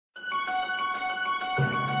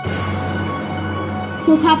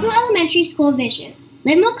Mokapu Elementary School Vision.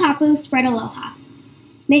 Live Mokapu, spread aloha.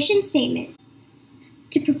 Mission statement.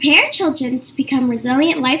 To prepare children to become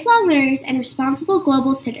resilient lifelong learners and responsible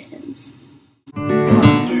global citizens.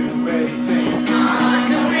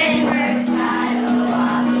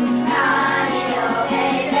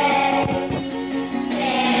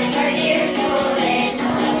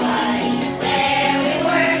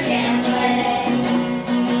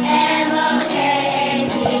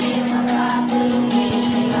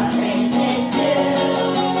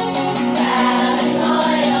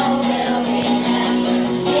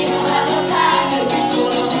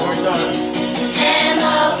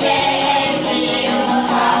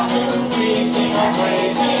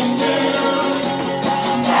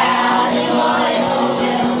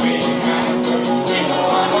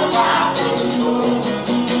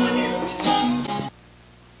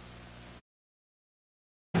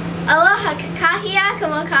 Aloha kakahiaka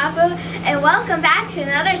Mokapu, and welcome back to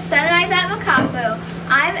another Sunrise at Mokapu.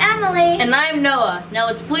 I'm Emily. And I'm Noah. Now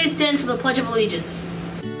let's please stand for the Pledge of Allegiance.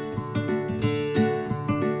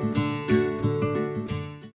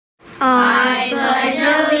 I pledge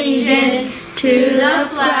allegiance to the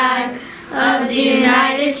flag of the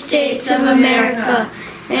United States of America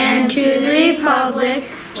and to the republic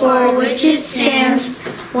for which it stands,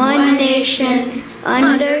 one nation,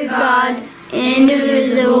 under God,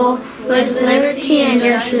 indivisible, with liberty and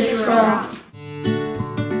justice for all.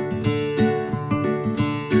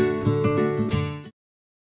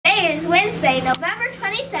 Today is Wednesday, November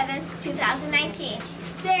 27th, 2019.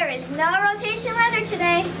 There is no rotation weather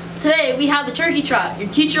today. Today we have the turkey trot. Your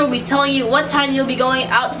teacher will be telling you what time you'll be going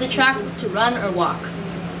out to the track to run or walk.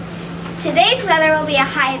 Today's weather will be a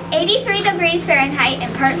high of 83 degrees Fahrenheit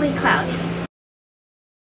and partly cloudy.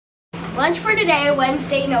 Lunch for today,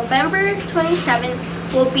 Wednesday, November 27th,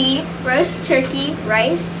 will be roast turkey,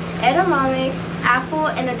 rice, edamame, apple,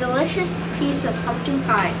 and a delicious piece of pumpkin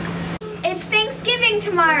pie. It's Thanksgiving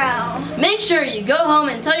tomorrow. Make sure you go home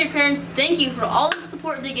and tell your parents thank you for all the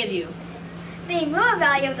support they give you. The MUA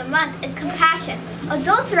value of the month is compassion.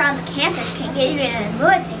 Adults around the campus can give you an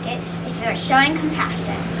MUA ticket if you are showing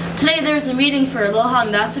compassion. Today there's a meeting for Aloha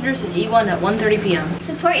Ambassadors in E1 at 1:30 p.m.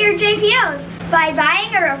 Support your JPOs by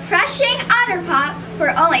buying a refreshing Otter Pop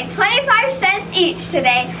for only 25 cents each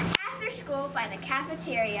today after school by the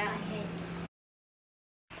cafeteria.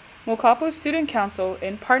 Mokapu Student Council,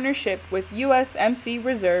 in partnership with USMC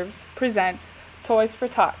Reserves, presents Toys for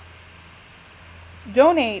Tots.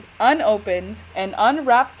 Donate unopened and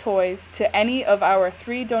unwrapped toys to any of our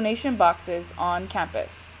 3 donation boxes on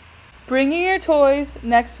campus. Bring your toys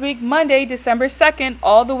next week, Monday, December 2nd,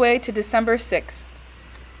 all the way to December 6th.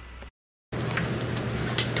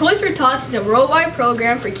 Toys for Tots is a worldwide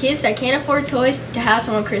program for kids that can't afford toys to have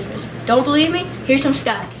some on Christmas. Don't believe me? Here's some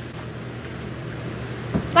stats.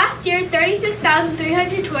 Last year,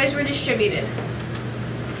 36,300 toys were distributed.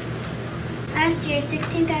 Last year,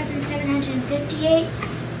 16,758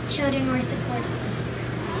 children were supported.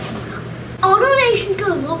 All donations go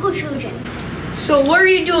to local children. So what are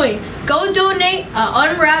you doing? Go donate an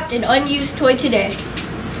unwrapped and unused toy today.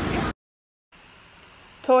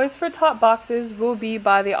 Toys for Tot boxes will be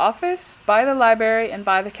by the office, by the library, and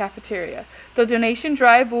by the cafeteria. The donation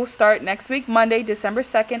drive will start next week, Monday, December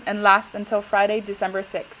 2nd, and last until Friday, December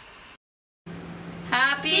 6th.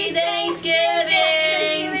 Happy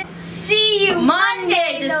Thanksgiving! See you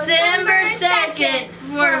Monday, December 2nd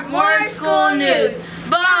for more school news.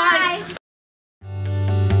 Bye!